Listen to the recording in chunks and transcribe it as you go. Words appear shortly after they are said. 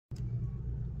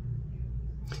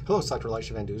Hello, it's Dr.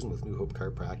 Elisha Van Dusen with New Hope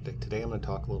Chiropractic. Today I'm going to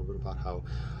talk a little bit about how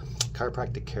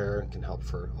chiropractic care can help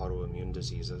for autoimmune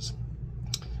diseases.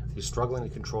 If you're struggling to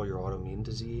control your autoimmune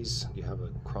disease, you have a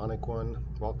chronic one,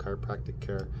 well, chiropractic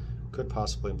care could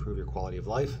possibly improve your quality of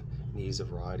life and ease a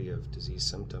variety of disease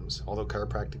symptoms. Although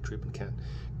chiropractic treatment can't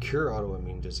cure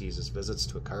autoimmune diseases, visits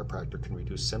to a chiropractor can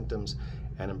reduce symptoms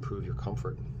and improve your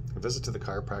comfort. A visit to the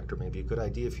chiropractor may be a good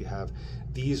idea if you have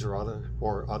these or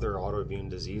other autoimmune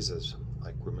diseases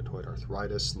like rheumatoid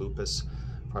arthritis, lupus,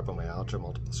 fibromyalgia,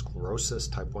 multiple sclerosis,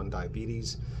 type 1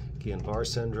 diabetes, Guillain-Barré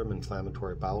syndrome,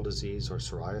 inflammatory bowel disease, or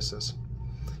psoriasis.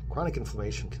 Chronic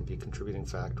inflammation can be a contributing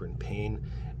factor in pain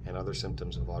and other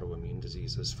symptoms of autoimmune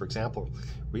diseases. For example,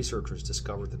 researchers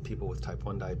discovered that people with type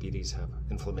 1 diabetes have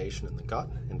inflammation in the gut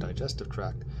and digestive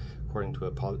tract, according to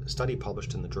a study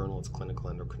published in the Journal of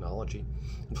Clinical Endocrinology.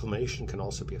 Inflammation can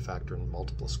also be a factor in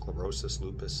multiple sclerosis,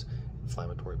 lupus,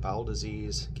 inflammatory bowel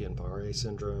disease, Guillain-Barré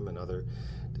syndrome, and other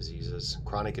diseases.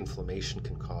 Chronic inflammation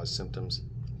can cause symptoms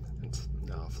and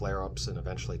flare-ups and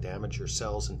eventually damage your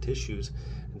cells and tissues.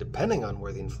 And depending on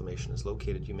where the inflammation is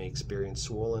located, you may experience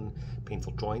swollen,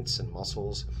 painful joints and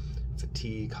muscles,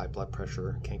 fatigue, high blood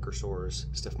pressure, canker sores,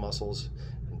 stiff muscles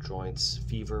and joints,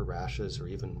 fever, rashes, or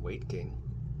even weight gain.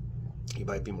 You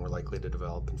might be more likely to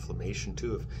develop inflammation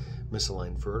too if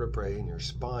misaligned vertebrae in your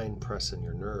spine press in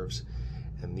your nerves.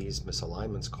 And these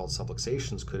misalignments, called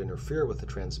subluxations, could interfere with the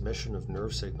transmission of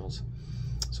nerve signals.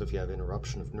 So if you have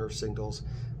interruption of nerve signals,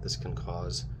 this can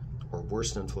cause or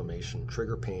worsen inflammation,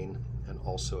 trigger pain, and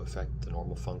also affect the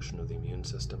normal function of the immune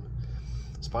system.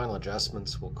 Spinal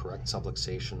adjustments will correct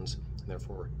subluxations and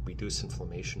therefore reduce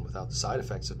inflammation without the side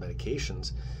effects of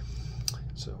medications.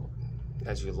 So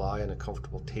as you lie on a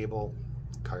comfortable table,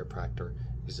 chiropractor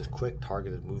uses quick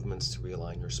targeted movements to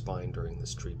realign your spine during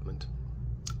this treatment.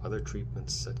 Other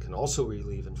treatments that can also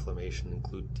relieve inflammation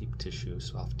include deep tissue,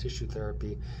 soft tissue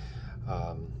therapy,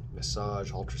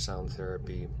 massage, ultrasound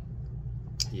therapy,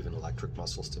 even electric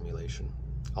muscle stimulation.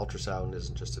 Ultrasound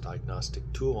isn't just a diagnostic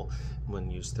tool. When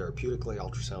used therapeutically,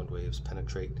 ultrasound waves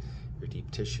penetrate your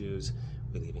deep tissues,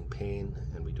 relieving pain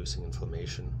and reducing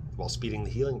inflammation while speeding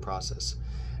the healing process.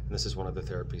 And this is one of the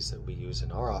therapies that we use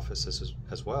in our office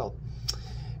as well.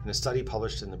 In a study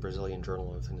published in the Brazilian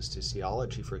Journal of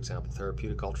Anesthesiology, for example,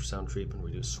 therapeutic ultrasound treatment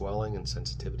reduced swelling and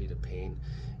sensitivity to pain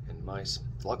in mice.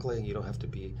 Luckily, you don't have to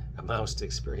be a mouse to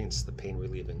experience the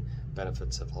pain-relieving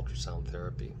benefits of ultrasound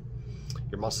therapy.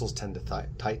 Your muscles tend to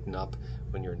tighten up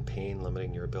when you're in pain,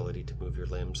 limiting your ability to move your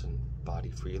limbs and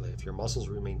body freely. If your muscles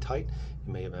remain tight,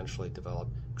 you may eventually develop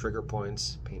trigger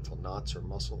points, painful knots or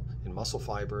muscle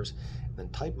fibers. And then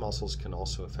tight muscles can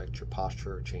also affect your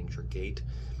posture or change your gait,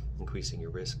 increasing your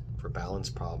risk for balance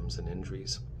problems and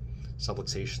injuries.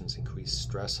 Subluxations increase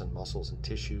stress on muscles and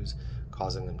tissues,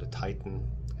 causing them to tighten,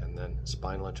 and then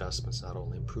spinal adjustments not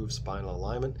only improve spinal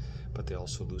alignment, but they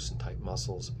also loosen tight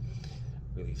muscles,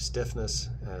 relieve stiffness,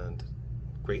 and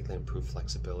greatly improve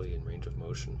flexibility and range of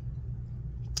motion.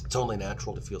 It's only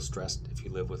natural to feel stressed if you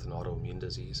live with an autoimmune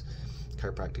disease.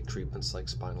 Chiropractic treatments like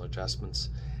spinal adjustments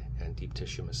and deep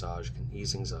tissue massage can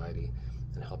ease anxiety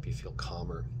and help you feel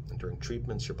calmer. And during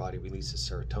treatments, your body releases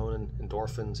serotonin,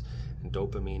 endorphins, and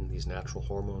dopamine. These natural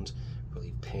hormones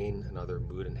relieve pain and other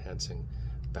mood-enhancing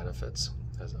benefits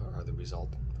as are the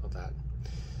result of that.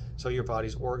 So your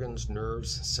body's organs,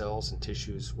 nerves, cells, and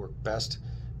tissues work best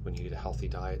when you eat a healthy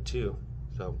diet too.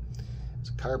 So as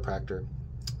a chiropractor,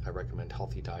 I recommend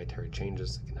healthy dietary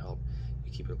changes that can help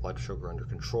you keep your blood sugar under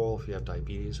control if you have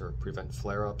diabetes, or prevent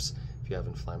flare-ups if you have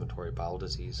inflammatory bowel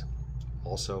disease.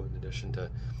 Also, in addition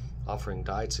to offering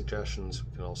diet suggestions,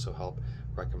 we can also help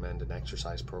recommend an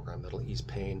exercise program that'll ease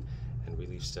pain and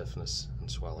relieve stiffness and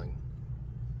swelling.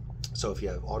 So if you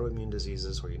have autoimmune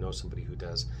diseases or you know somebody who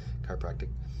does, chiropractic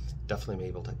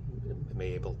definitely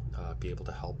may be able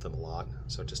to help them a lot.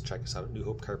 So just check us out at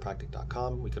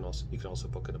newhopechiropractic.com. You can also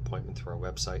book an appointment through our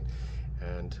website,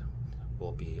 and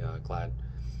we'll be glad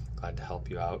to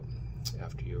help you out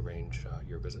after you arrange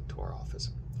your visit to our office.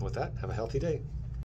 And with that, have a healthy day.